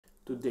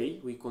Today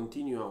we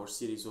continue our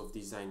series of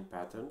design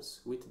patterns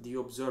with the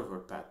observer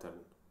pattern.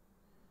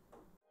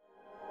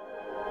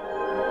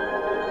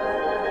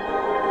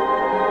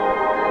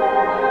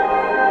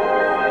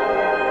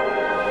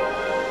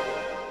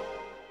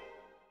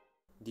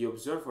 The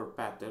observer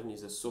pattern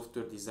is a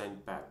software design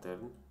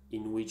pattern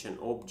in which an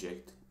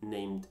object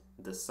named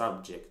the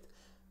subject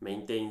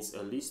maintains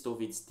a list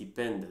of its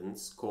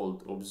dependents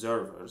called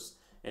observers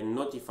and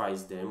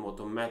notifies them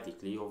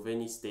automatically of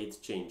any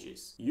state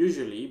changes,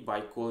 usually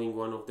by calling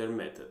one of their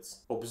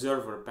methods.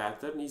 Observer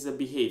pattern is a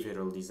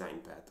behavioral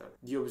design pattern.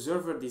 The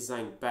observer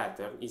design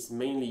pattern is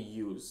mainly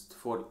used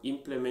for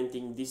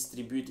implementing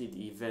distributed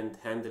event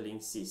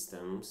handling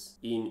systems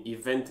in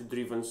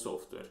event-driven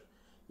software.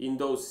 In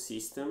those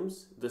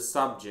systems, the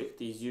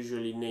subject is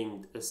usually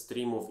named a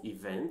stream of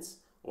events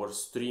or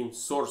stream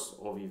source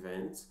of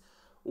events,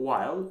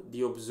 while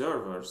the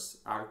observers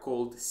are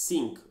called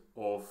sink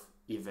of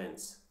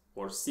events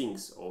or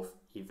sinks of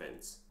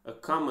events. A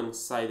common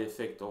side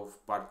effect of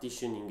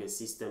partitioning a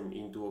system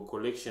into a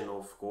collection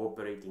of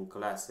cooperating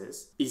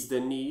classes is the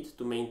need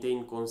to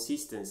maintain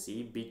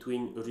consistency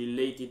between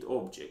related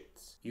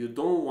objects. You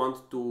don't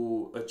want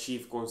to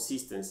achieve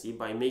consistency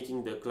by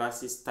making the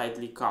classes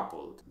tightly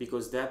coupled,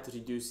 because that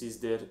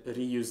reduces their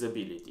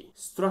reusability.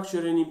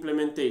 Structure and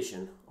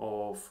implementation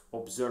of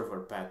observer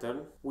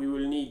pattern. We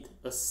will need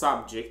a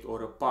subject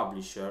or a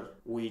publisher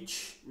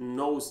which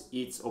knows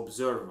its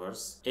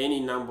observers. Any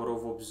number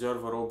of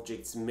observer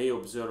objects may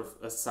observe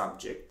a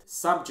subject.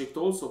 Subject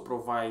also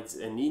provides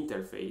an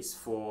interface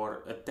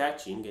for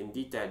attaching and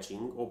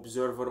detaching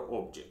observer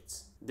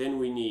objects. Then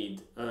we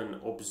need an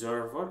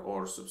observer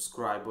or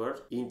subscriber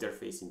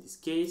interface in this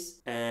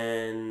case.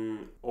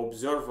 An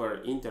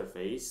observer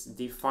interface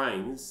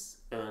defines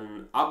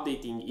an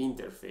updating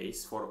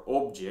interface for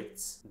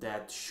objects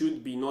that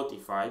should be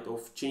notified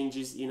of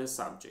changes in a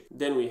subject.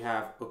 Then we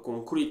have a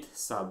concrete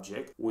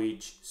subject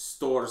which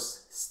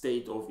stores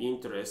state of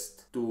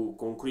interest to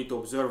concrete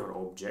observer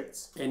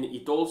objects, and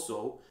it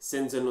also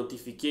sends a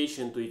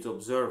notification to its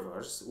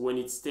observers when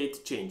its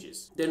state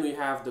changes. Then we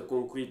have the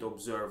concrete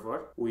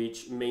observer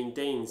which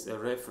maintains a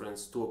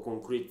reference to a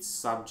concrete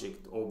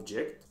subject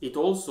object. It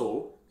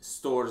also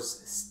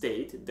stores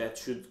state that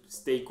should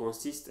stay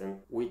consistent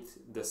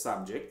with the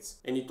subjects,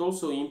 and it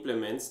also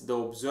implements the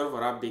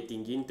observer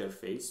updating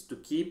interface to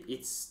keep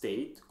its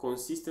state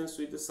consistent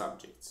with the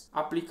subjects.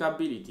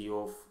 Applicability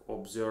of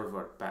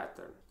observer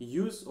pattern.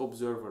 Use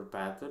observer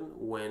pattern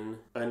when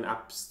an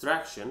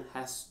abstraction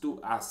has two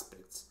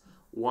aspects,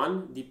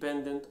 one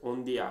dependent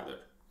on the other.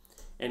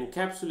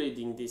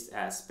 Encapsulating these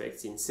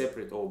aspects in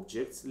separate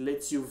objects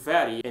lets you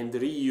vary and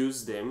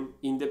reuse them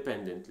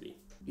independently.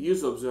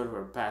 Use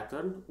observer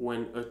pattern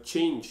when a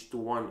change to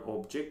one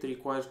object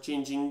requires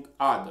changing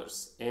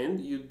others and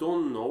you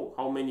don't know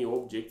how many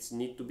objects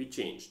need to be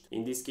changed.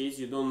 In this case,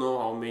 you don't know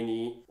how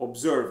many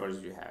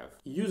observers you have.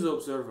 Use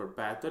observer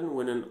pattern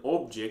when an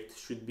object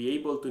should be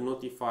able to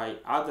notify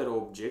other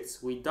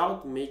objects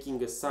without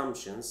making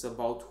assumptions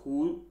about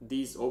who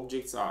these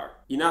objects are.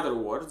 In other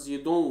words,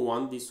 you don't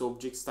want these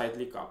objects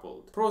tightly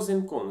coupled. Pros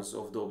and cons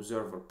of the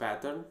observer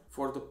pattern.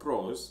 For the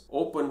pros,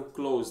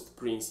 open-closed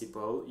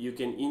principle, you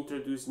can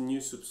introduce new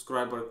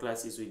subscriber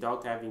classes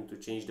without having to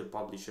change the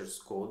publisher's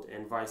code,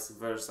 and vice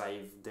versa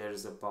if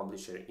there's a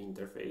publisher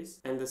interface.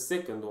 And the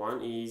second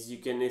one is you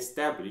can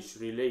establish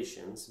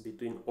relations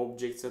between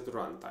objects at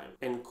runtime.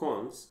 And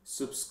cons,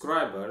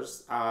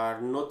 subscribers are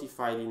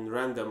notified in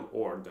random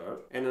order.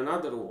 And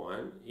another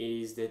one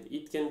is that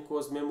it can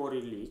cause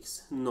memory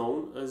leaks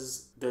known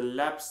as the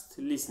lapsed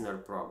listener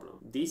problem.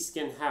 This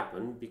can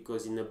happen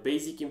because in a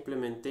basic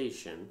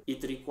implementation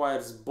it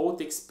requires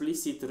both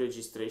explicit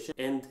registration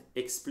and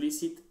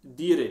explicit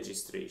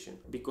deregistration,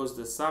 because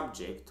the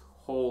subject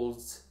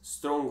holds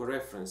strong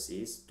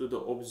references to the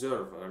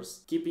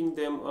observers, keeping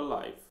them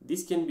alive.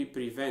 This can be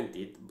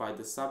prevented by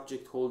the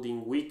subject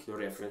holding weak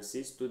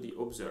references to the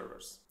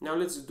observers. Now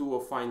let's do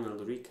a final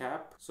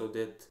recap so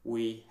that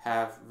we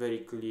have very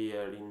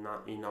clear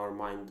in our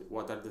mind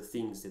what are the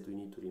things that we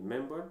need to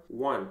remember.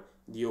 1.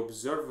 The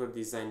observer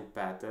design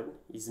pattern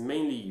is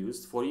mainly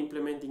used for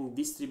implementing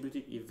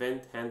distributed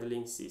event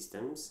handling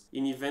systems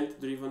in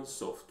event-driven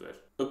software.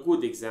 A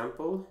good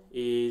example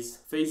is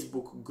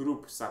Facebook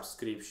group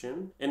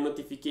subscription and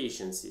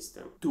notification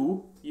system.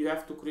 2. You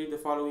have to create the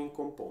following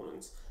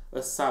components: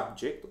 a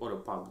subject or a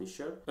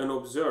publisher, an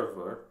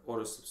observer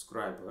or a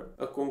subscriber,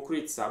 a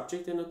concrete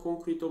subject and a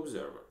concrete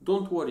observer.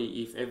 Don't worry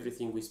if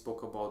everything we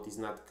spoke about is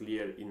not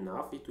clear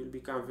enough. It will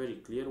become very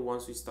clear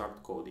once we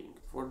start coding.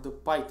 For the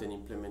Python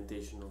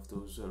implementation of the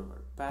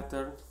observer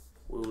pattern,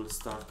 we will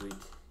start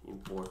with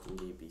importing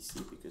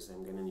ABC because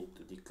I'm gonna need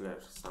to declare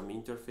some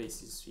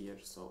interfaces here,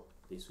 so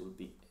this will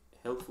be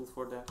helpful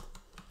for that.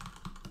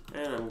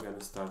 And I'm gonna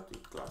start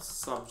with class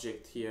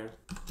subject here.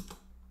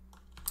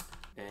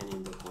 And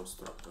in the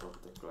constructor of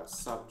the class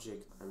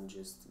subject, I'm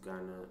just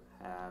gonna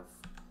have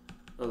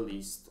a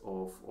list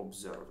of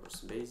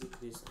observers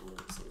basically. So I'm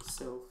gonna say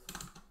self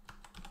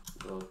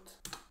dot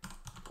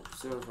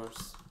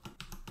observers,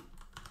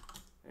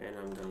 and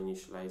I'm gonna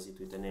initialize it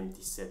with an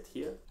empty set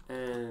here,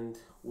 and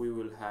we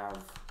will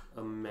have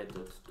a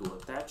method to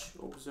attach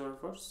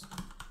observers,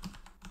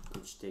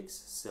 which takes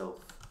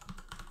self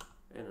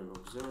and an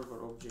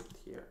observer object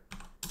here,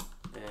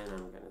 and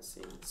I'm gonna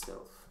say in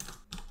self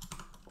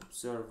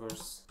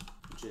observers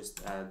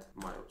just add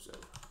my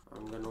observer.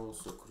 I'm gonna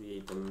also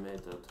create a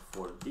method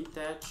for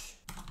detach,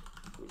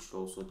 which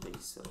also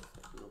takes self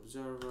and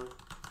observer,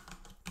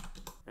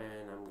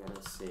 and I'm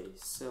gonna say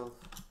self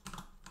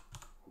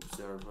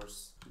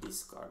observers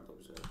discard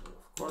observer,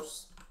 of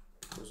course,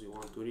 because we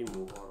want to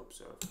remove our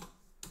observer.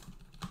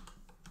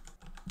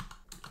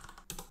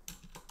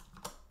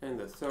 And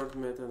the third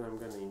method I'm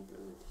gonna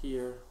implement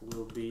here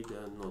will be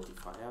the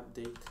notify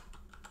update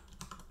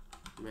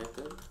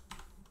method,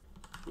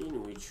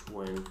 in which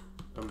when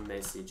a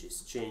message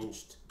is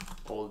changed,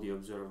 all the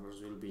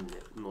observers will be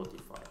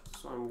notified.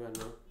 So I'm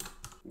gonna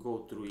go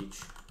through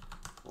each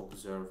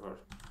observer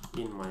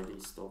in my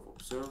list of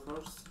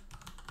observers,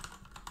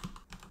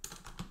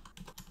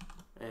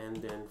 and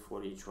then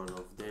for each one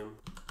of them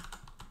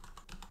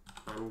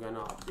I'm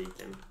gonna update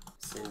them,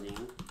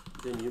 sending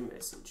the new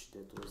message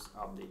that was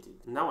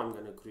updated. Now I'm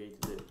gonna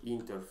create the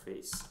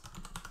interface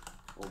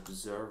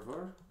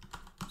observer.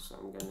 So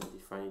I'm gonna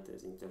define it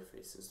as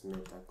interfaces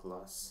meta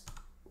class,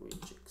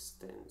 which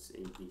extends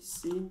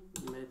ABC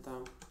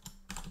meta,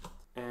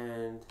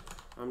 and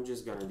I'm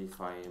just gonna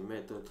define a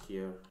method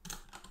here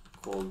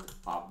called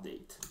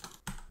update,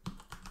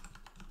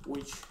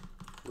 which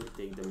will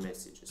take the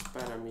message as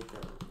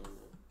parameter. I'm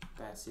gonna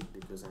pass it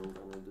because I'm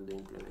gonna do the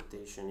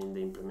implementation in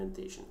the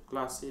implementation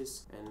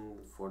classes,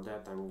 and for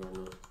that I'm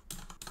gonna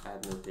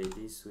annotate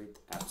this with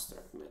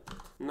abstract method.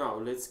 Now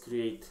let's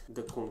create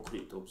the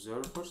concrete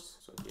observers.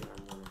 So here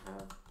I'm gonna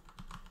have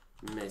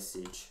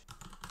message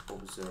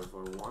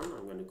observer 1.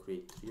 I'm gonna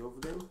create 3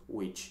 of them,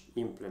 which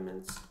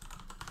implements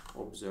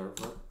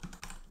observer,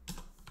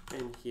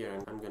 and here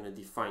I'm gonna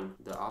define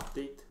the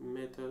update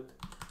method,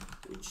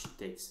 which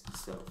takes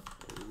self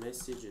and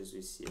message as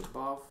we see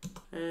above,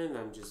 and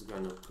I'm just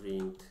gonna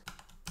print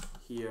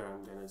here.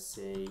 I'm gonna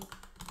say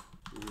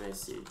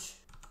message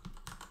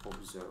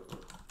observer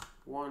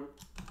 1,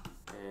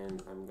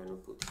 and I'm gonna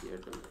put here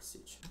the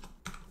message,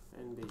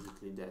 and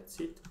basically that's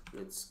it.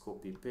 Let's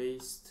copy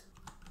paste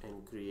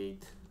and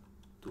create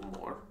 2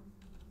 more,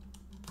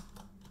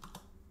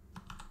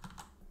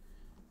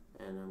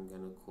 and I'm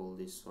gonna call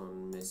this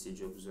one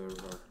message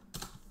observer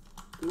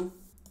 2. I'm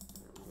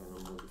gonna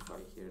modify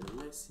here the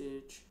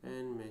message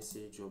and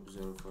message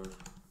observer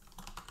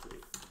 3,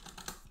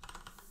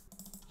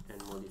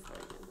 and modify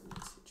again the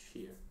message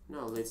here.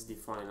 Now let's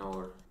define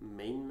our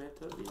main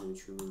method, in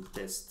which we will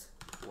test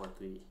what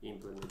we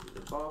implemented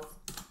above.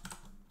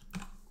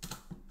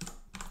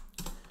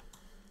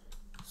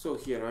 So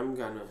here I'm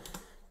gonna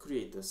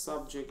create a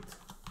subject.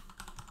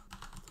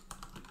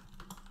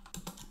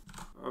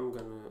 I'm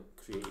gonna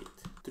create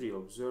 3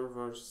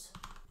 observers,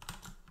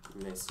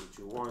 message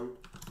 1,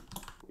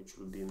 which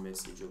will be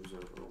message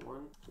observer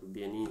 1, will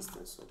be an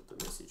instance of the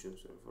message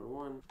observer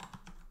 1.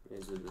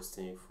 Let's do the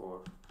same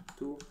for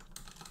 2,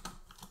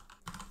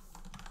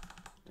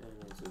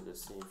 and let's do the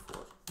same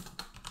for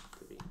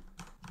 3.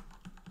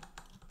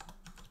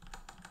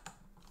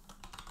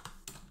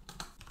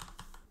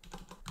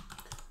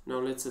 Now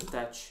let's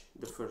attach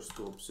the first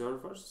 2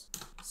 observers,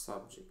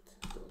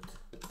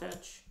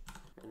 subject.attach,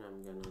 and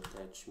I'm gonna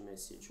attach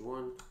message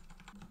 1,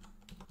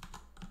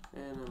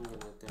 and I'm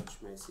gonna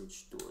attach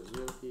message 2 as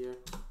well here.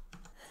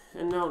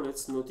 And now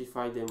let's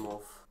notify them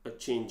of a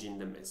change in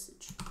the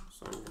message.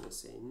 So I'm gonna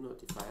say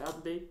notify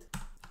update,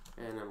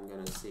 and I'm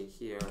gonna say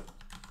here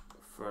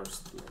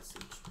first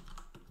message.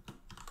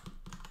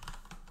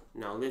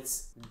 Now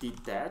let's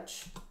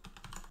detach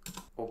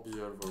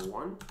observer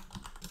 1.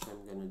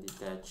 I'm gonna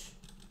detach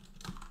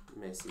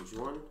message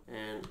 1,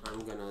 and I'm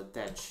gonna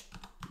attach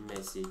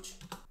message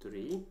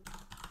 3,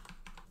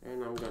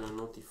 and I'm gonna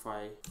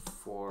notify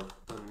for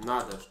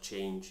another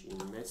change in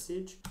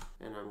message,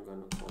 and I'm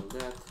gonna call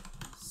that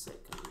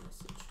second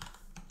message.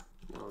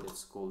 Now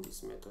let's call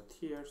this method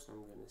here. So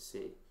I'm gonna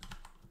say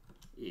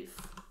if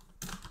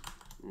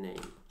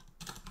name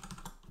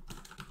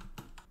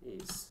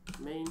is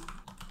main,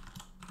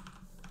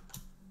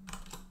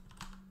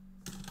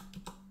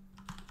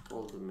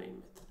 call the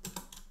main method.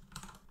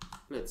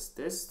 Let's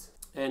test,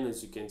 and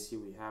as you can see,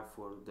 we have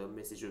for the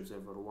message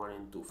observer 1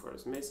 and 2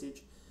 first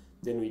message,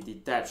 then we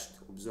detached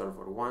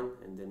observer 1,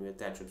 and then we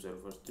attach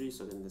observer 3,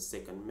 so then the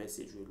second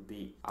message will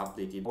be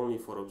updated only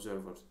for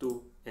observer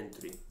 2 and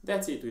 3.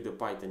 That's it with the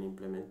Python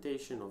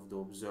implementation of the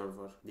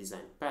observer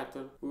design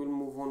pattern. We will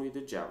move on with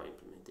the Java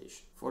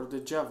implementation. For the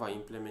Java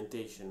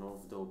implementation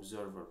of the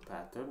observer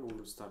pattern, we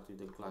will start with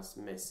the class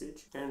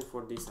message, and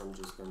for this I'm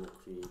just gonna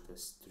create a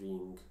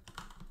string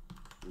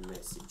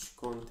message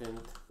content,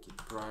 keep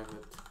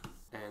private,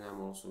 and I'm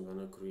also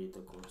gonna create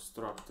a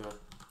constructor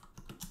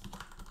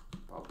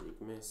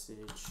public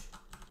message,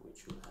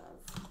 which will have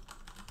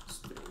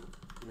string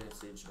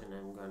message, and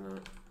I'm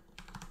gonna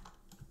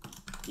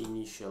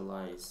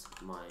initialize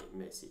my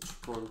message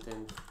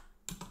content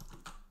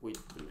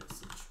with the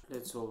message.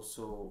 Let's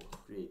also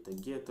create a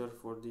getter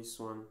for this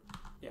one.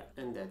 Yeah,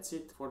 and that's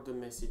it for the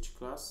message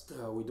class.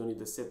 We don't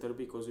need a setter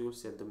because we will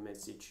set the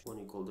message when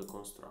we call the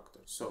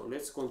constructor. So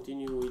let's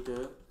continue with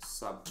the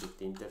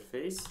subject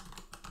interface.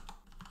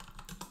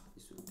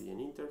 This will be an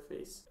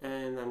interface,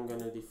 and I'm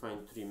gonna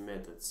define 3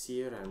 methods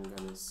here. I'm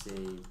gonna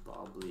say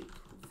public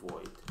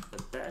void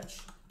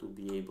attach to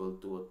be able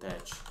to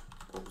attach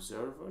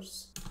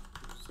observers.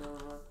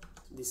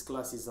 This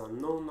class is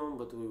unknown,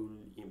 but we will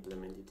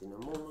implement it in a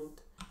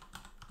moment.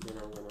 Then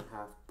I'm gonna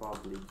have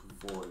public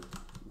void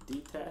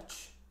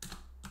detach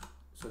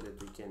so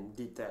that we can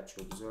detach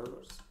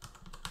observers,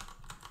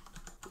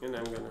 and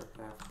I'm gonna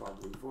have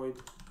public void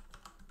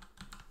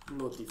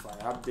notify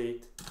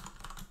update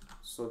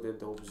so that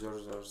the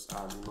observers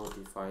are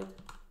notified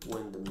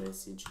when the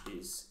message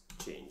is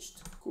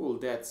changed. Cool,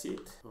 that's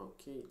it.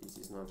 Okay, this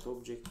is not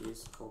object,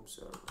 is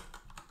observer.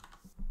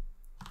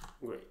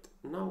 Great.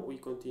 Now we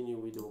continue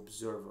with the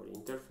observer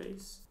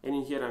interface, and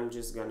in here I'm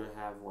just gonna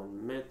have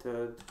one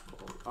method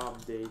called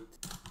update,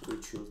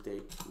 which will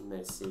take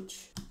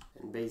message,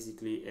 and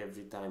basically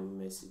every time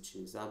a message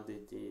is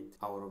updated,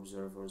 our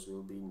observers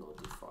will be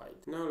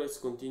notified. Now let's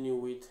continue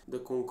with the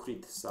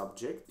concrete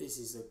subject. This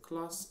is a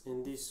class,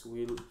 and this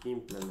will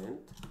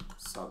implement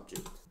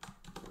subject.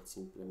 Let's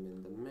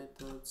implement the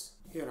methods.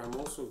 Here I'm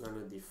also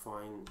gonna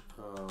define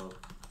a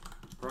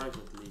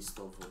private list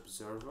of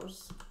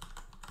observers.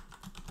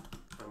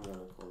 I'm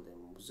gonna call them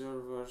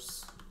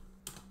observers,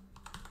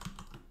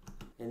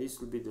 and this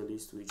will be the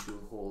list which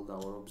will hold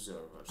our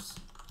observers.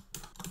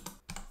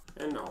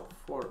 And now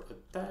for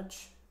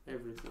attach,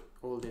 everything,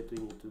 all that we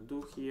need to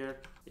do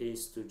here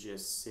is to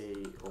just say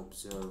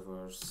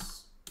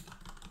observers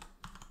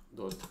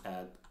dot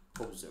add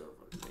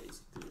observer.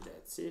 Basically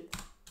that's it.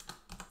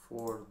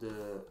 For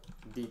the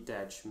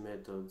detach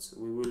methods,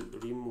 we will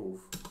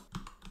remove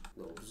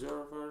the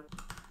observer.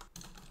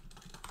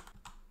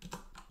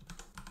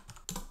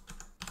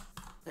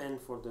 And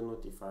for the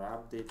notify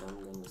update,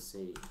 I'm gonna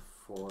say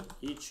for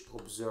each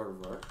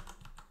observer,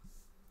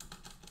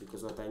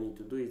 because what I need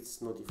to do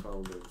is notify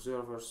all the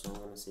observers, so I'm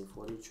gonna say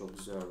for each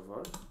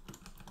observer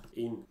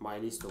in my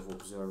list of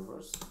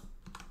observers,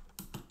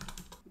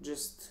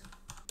 just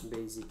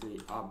basically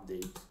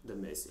update the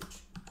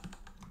message.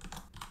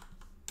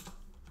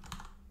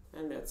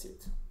 And that's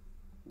it.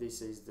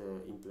 This is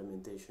the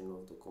implementation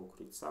of the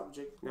concrete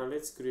subject. Now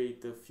let's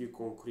create a few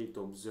concrete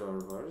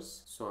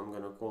observers. So I'm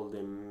gonna call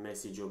them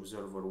message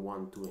observer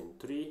 1, 2, and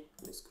 3.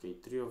 Let's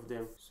create 3 of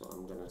them. So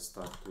I'm gonna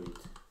start with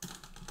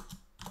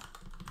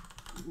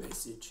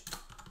message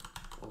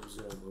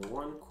observer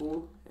 1,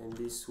 cool, and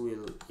this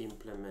will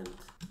implement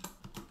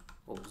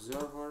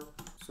observer.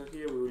 So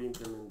here we will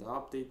implement the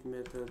update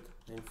method,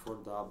 and for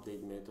the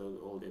update method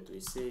all that we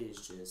say is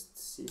just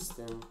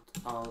system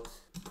out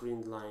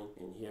print line,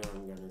 and here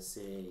I'm gonna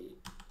say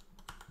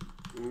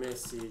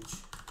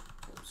message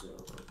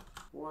observer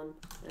 1,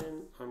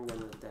 and I'm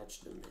gonna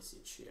attach the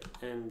message here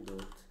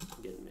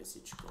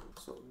m.getMessageCount.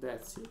 So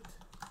that's it.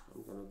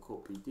 I'm gonna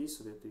copy this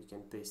so that we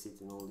can paste it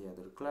in all the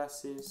other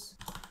classes.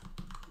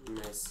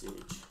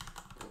 Message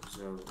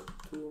observer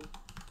 2,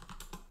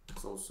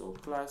 it's also a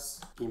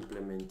class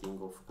implementing,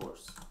 of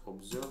course,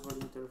 observer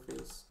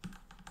interface.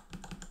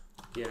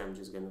 Here I'm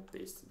just gonna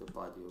paste the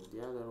body of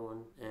the other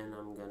one, and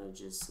I'm gonna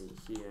just say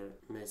here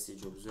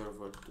message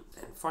observer 2.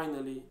 And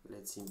finally,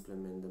 let's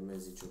implement the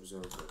message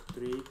observer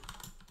 3.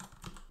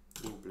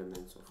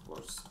 Implements, of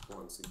course,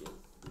 once again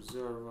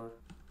observer,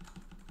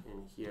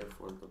 and here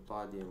for the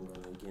body I'm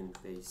gonna again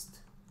paste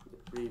the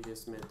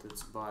previous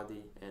method's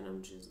body, and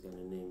I'm just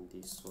gonna name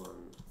this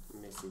one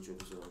message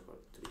observer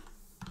 3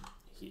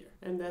 here.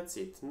 And that's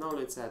it. Now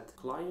let's add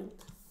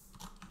client.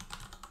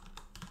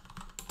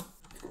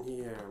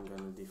 Here I'm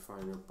gonna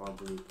define a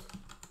public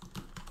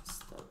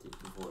static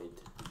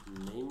void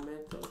main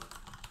method,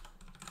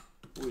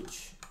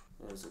 which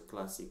as a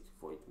classic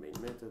void main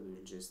method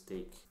will just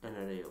take an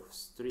array of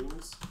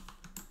strings,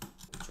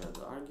 which are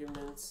the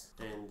arguments.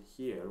 And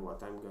here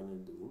what I'm gonna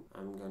do,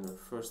 I'm gonna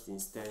first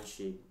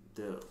instantiate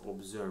the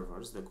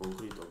observers, the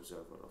concrete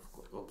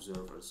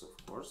observers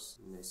of course,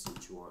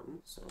 message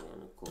 1. So I'm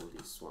gonna call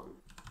this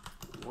one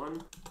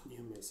 1,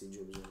 new message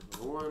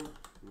observer 1,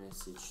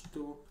 message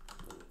 2,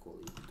 I'm gonna call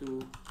it 2,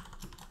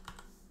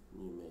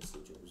 new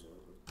message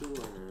observer 2,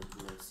 and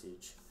a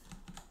message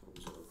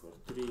observer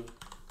 3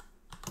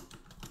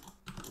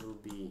 will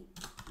be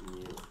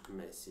new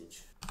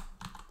message.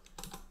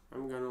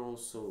 I'm gonna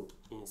also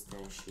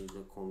instantiate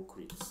the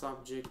concrete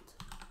subject.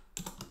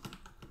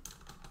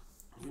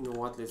 You know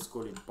what, let's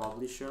call it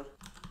publisher,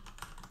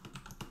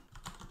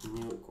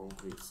 new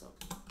concrete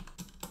subject.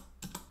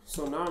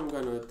 So now I'm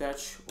gonna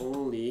attach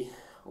only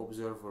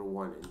observer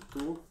 1 and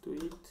 2 to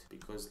it,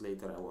 because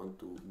later I want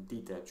to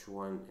detach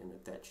 1 and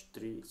attach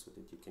 3 so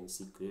that you can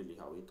see clearly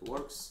how it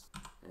works.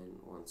 And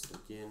once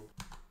again,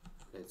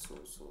 let's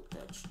also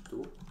attach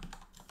 2.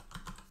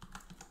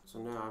 So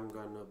now I'm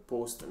gonna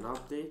post an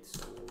update,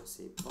 so I'm gonna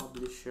say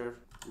publisher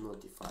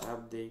notify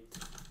update,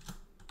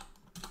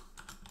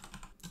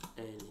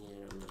 and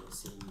here I'm gonna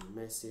say new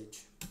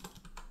message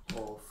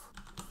of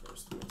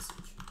first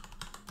message.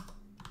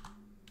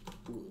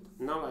 Good.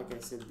 Now, like I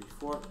said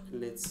before,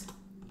 let's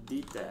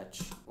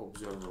detach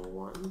observer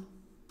 1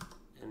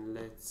 and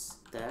let's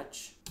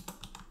attach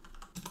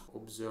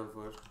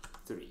observer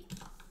 3.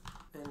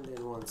 And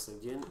then once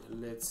again,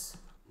 let's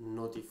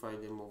notify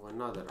them of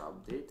another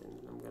update, and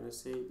I'm gonna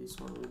say this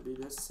one will be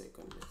the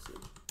second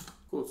message.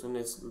 Cool, so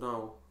let's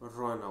now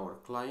run our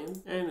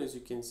client, and as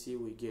you can see,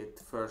 we get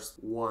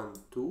first 1,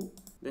 2,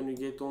 then we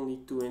get only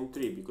 2 and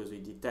 3 because we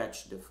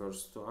detached the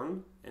first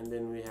one, and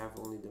then we have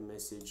only the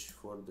message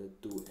for the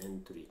 2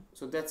 and 3.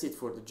 So that's it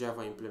for the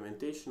Java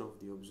implementation of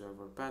the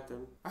observer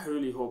pattern. I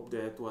really hope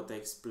that what I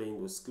explained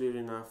was clear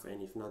enough,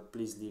 and if not,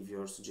 please leave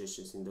your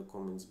suggestions in the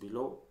comments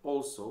below.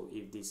 Also,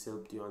 if this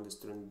helped you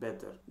understand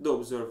better the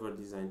observer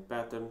design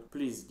pattern,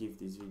 please give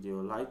this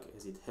video a like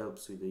as it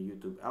helps with the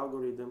YouTube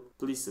algorithm.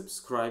 Please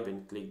subscribe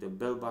and click the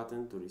bell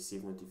button to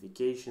receive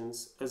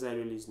notifications as I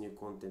release new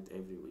content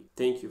every week.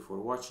 Thank you for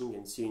watching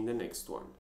and see you in the next one.